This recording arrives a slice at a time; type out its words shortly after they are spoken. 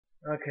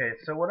Okay,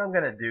 so what I'm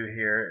gonna do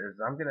here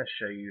is I'm gonna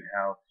show you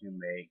how to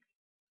make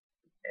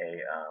a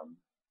um,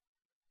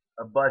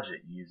 a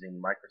budget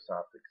using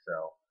Microsoft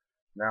Excel.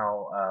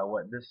 Now,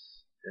 what this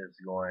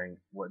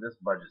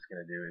budget's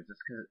gonna do is this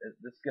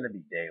is gonna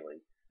be daily.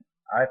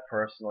 I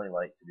personally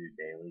like to do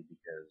daily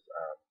because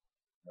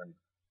when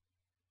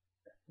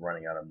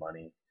running out of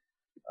money,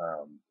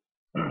 um,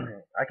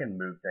 I can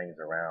move things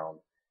around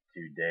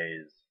to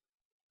days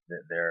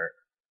that there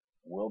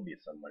will be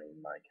some money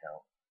in my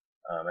account,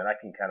 and I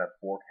can kind of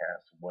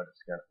forecast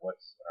what's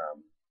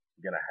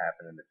gonna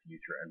happen in the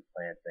future and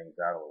plan things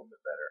out a little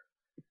bit better.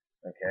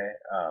 Okay,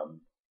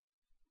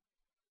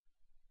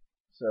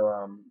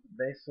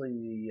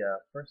 basically the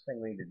first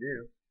thing we need to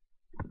do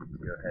is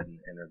go ahead and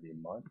enter the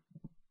month.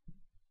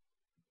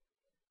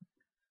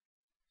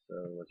 So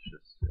let's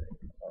just say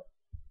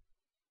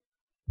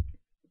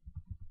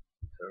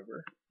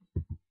October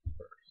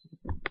 1st,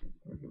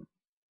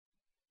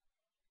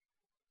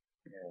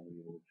 and we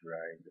will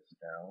drag this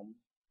down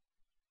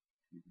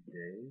to the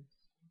days.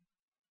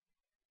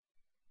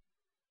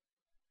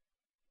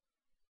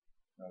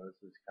 Now this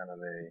is kind of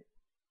a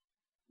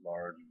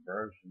large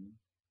version,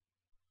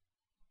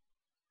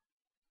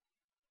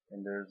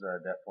 and there's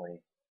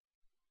definitely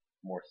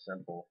more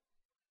simple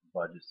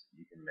budgets that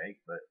you can make,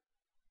 but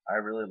I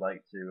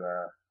like to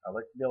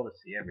be able to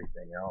see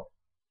everything out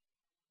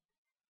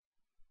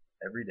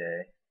every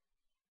day,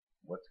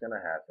 what's going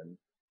to happen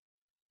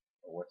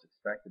or what's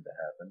expected to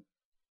happen,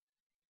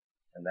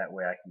 and that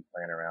way I can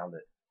plan around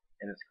it.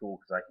 And it's cool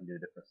because I can do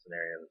different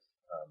scenarios,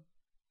 um,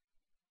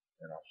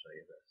 and I'll show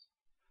you this.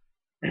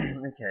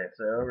 Okay,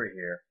 so over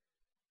here,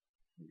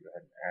 let me go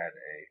ahead and add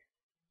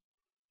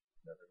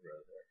another row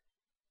there.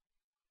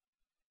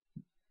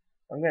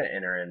 I'm going to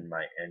enter in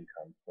my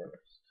income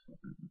first.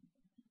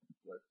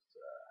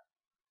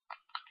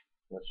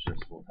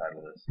 We'll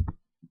title this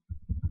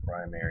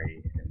primary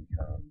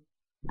income,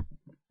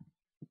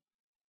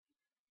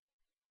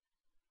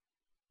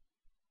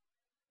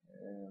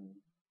 and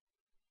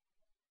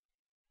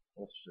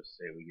let's just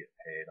say we get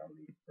paid on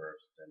the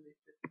 1st and the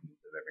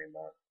 15th of every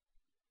month.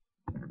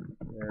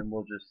 And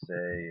we'll just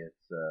say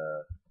it's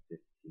 $1,500.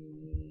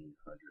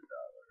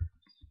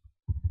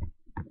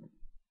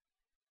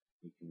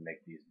 You can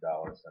make these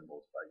dollar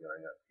symbols by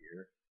going up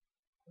here,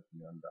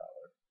 clicking on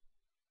dollar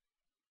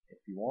if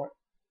you want,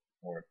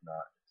 or if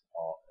not, it's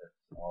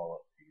all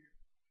up to you.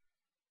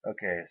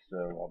 Okay,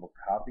 so I will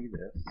copy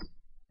this,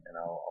 and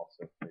I'll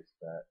also place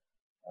that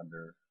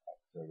under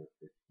October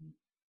 15th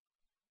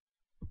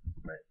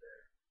right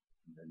there.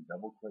 And then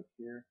double click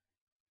here.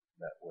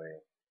 That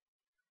way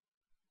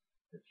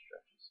it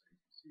stretches so you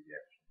can see the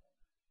actual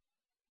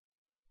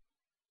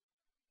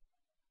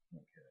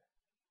number. Okay.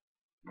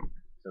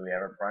 So we have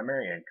our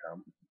primary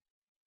income.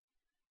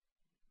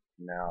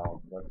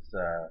 Now let's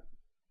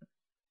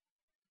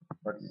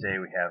say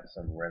we have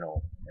some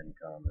rental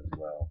income as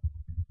well.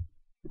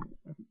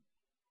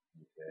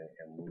 Okay,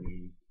 and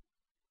we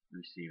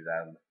receive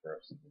that on the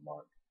 1st of the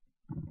month.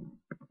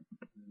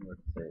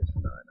 Let's say it's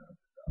 $900.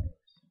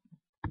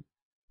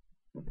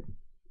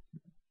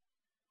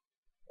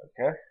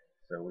 Okay,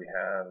 so we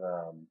have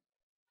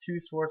two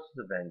sources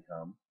of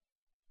income.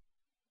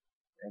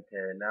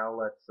 Okay, now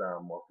let's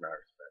work on our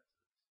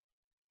expenses.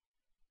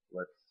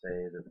 Let's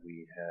say that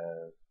we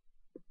have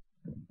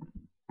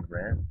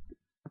rent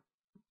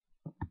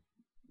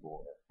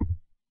for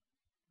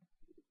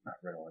not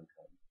rental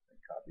income, and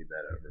copy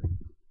that over.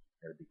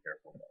 Gotta be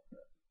careful about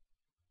that.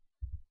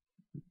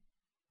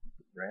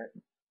 Rent.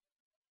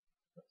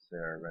 Let's say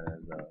our rent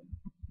is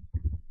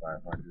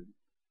 500.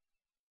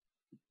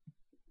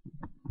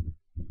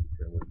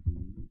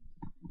 Utilities.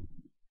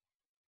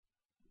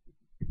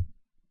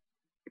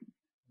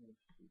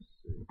 Let's just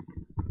say,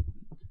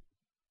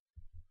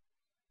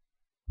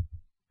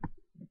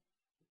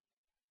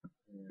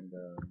 and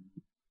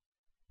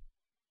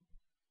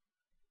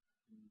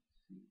let's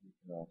see. We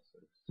can also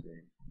say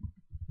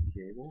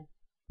cable.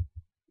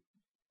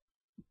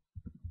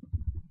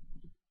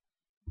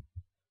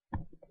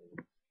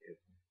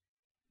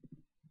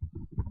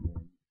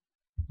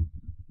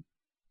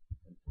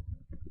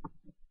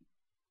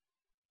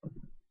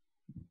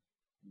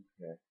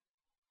 Okay.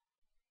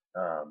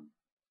 Um,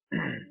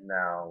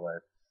 now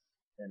let's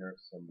enter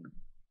some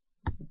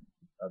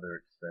other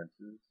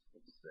expenses.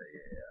 Let's say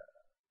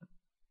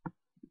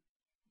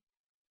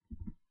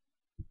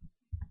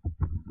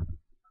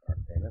car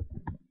payment,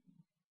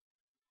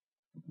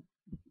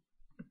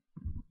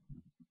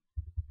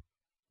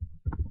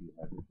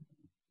 200.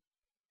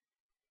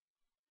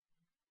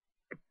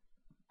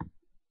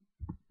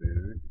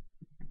 Food.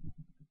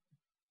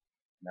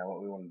 Now what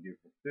we want to do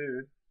for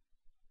food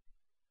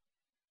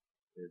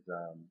is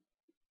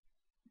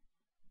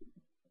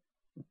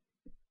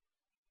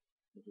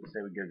let's just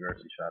say we go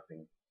grocery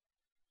shopping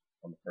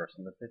on the 1st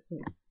and the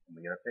 15th, and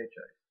we get a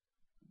paycheck.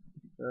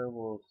 So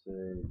we'll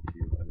say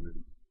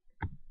 200,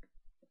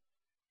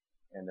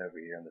 and over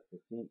here on the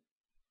 15th,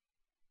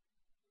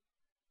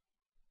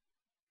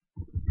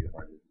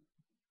 200.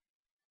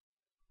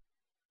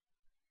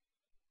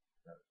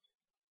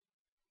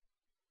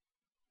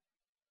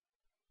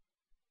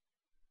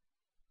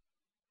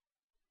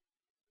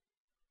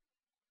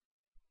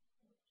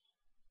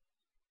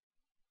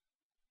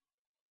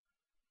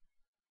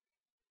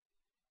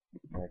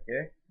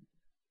 Okay.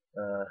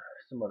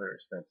 Some other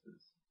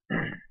expenses.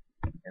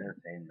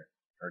 Entertainment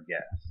or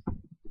gas.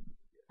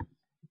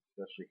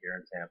 Especially here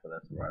in Tampa,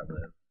 that's where I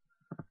live.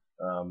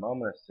 I'm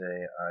gonna say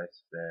I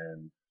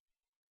spend,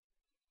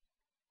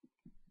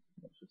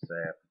 let's just say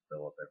I have to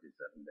fill up every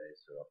 7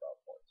 days, so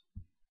about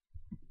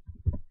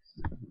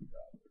 $60.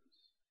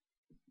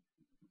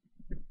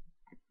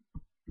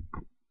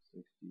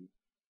 60.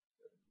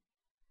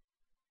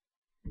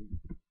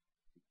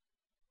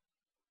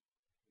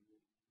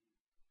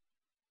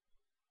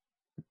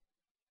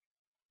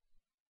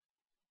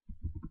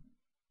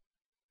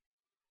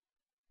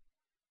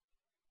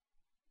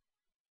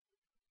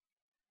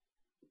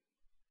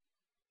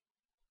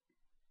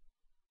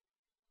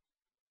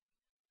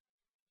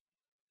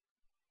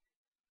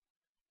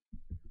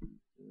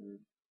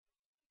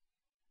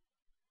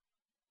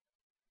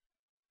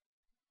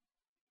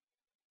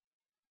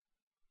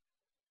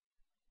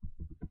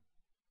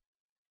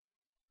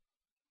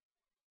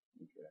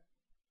 Okay.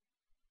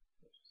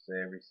 Let's just say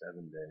every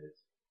 7 days.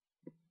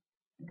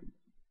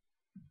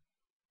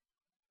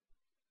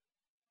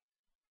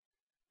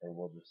 Or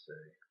we'll just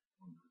say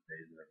 100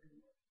 days every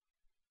month.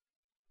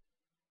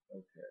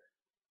 Okay.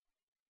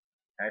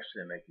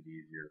 Actually, I make it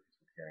easier because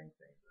we're carrying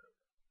things over.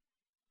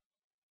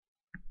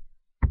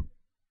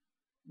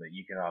 But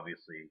you can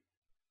obviously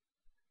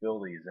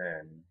fill these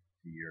in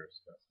to your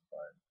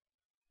specified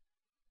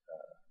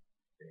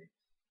dates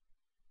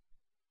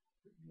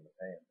that you want to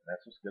pay them. And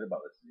that's what's good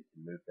about this is you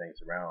can move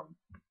things around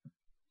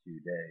 2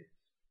 days.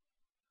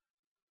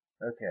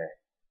 Okay.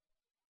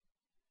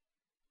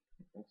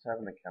 Let's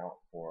have an account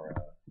for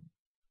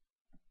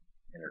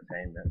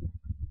entertainment.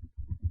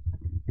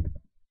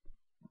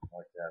 I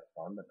like to have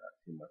fun, but not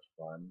too much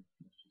fun.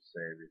 Let's just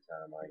say every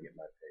time I get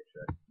my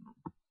paycheck,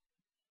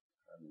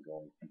 I'm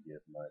going to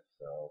give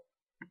myself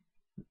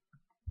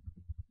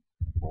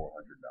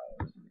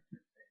 $400 in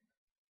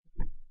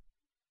entertainment.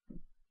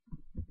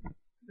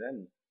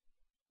 Then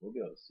we'll be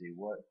able to see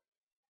what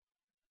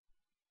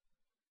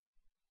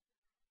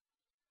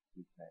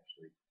we can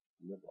actually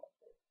live off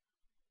of.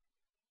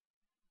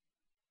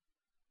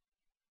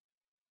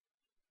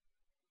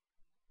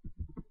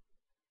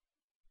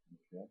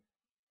 Okay.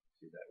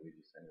 See that we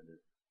just entered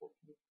it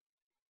 14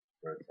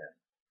 for a 10.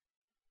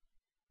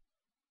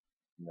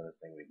 Another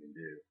thing we can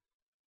do is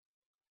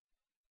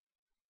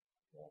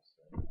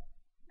also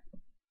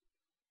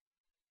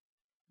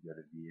go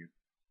to view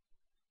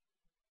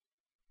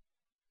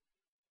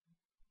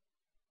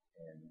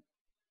and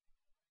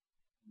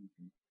you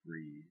can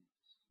freeze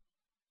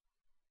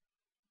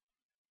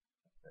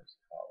the first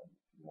column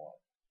if you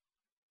want.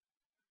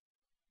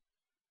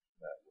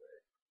 That way,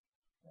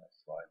 when I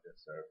slide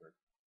this over,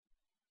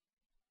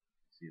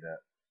 see that?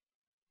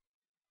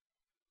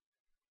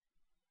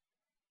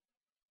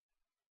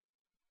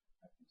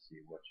 I can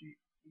see what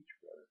each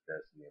row is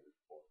designated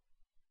for.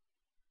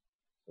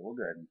 So we'll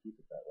go ahead and keep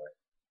it that way.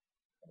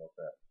 How about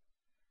that?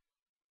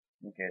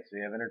 Okay, so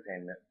we have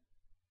entertainment.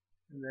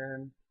 And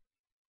then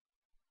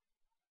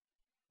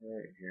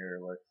right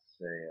here, let's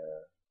say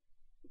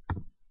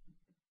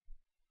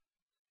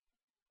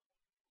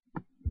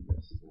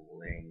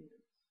miscellaneous.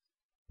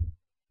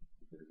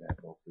 For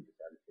example, if we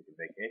decide to take a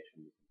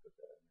vacation, we can put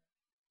that in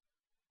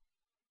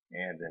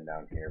there. And then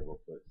down here,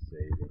 we'll put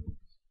savings.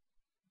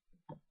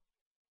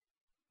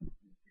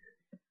 Okay.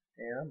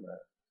 And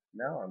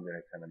now I'm going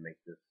to kind of make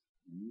this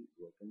neat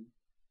looking.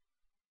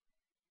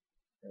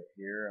 Right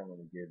here, I'm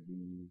going to give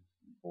these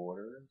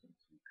borders and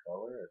some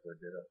color as I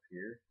did up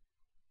here.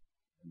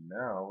 And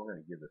now we're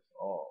going to give this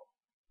all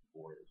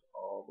borders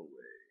all the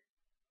way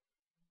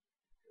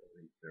till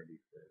the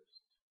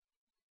 31st.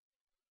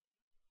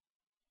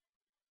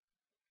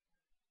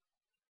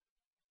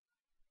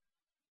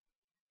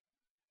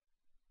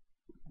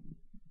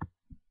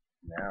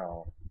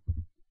 Now,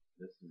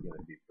 this is going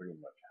to be pretty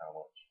much how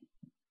much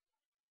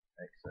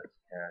excess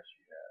cash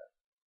you have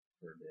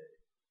per day.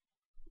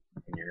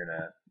 And you're going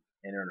to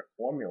enter in a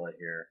formula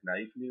here.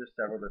 Now, you can do this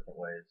several different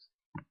ways,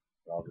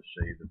 but I'll just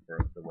show you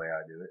the way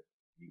I do it.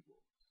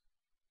 Equals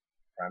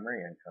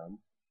primary income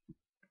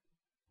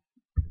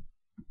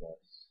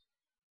plus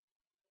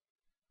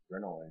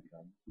rental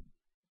income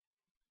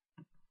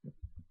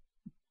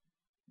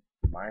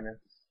minus,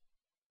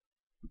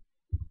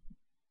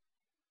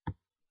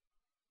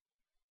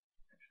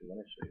 actually let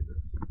me show you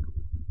this,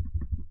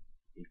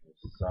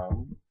 equals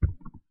sum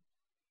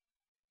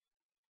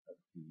of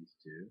these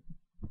two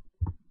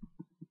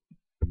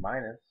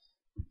minus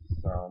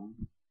sum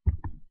of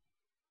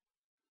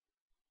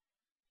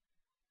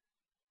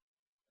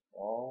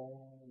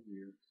all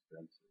your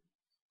expenses,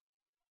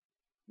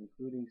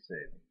 including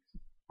savings.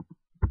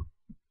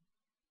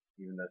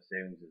 Even though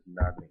savings is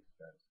not an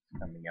expense, it's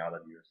coming out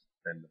of your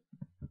spendable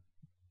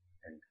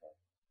income.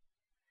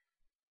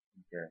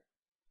 Okay.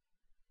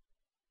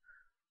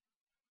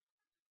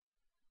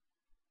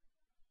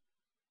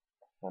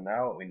 So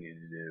now what we need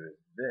to do is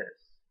this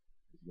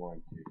is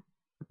going to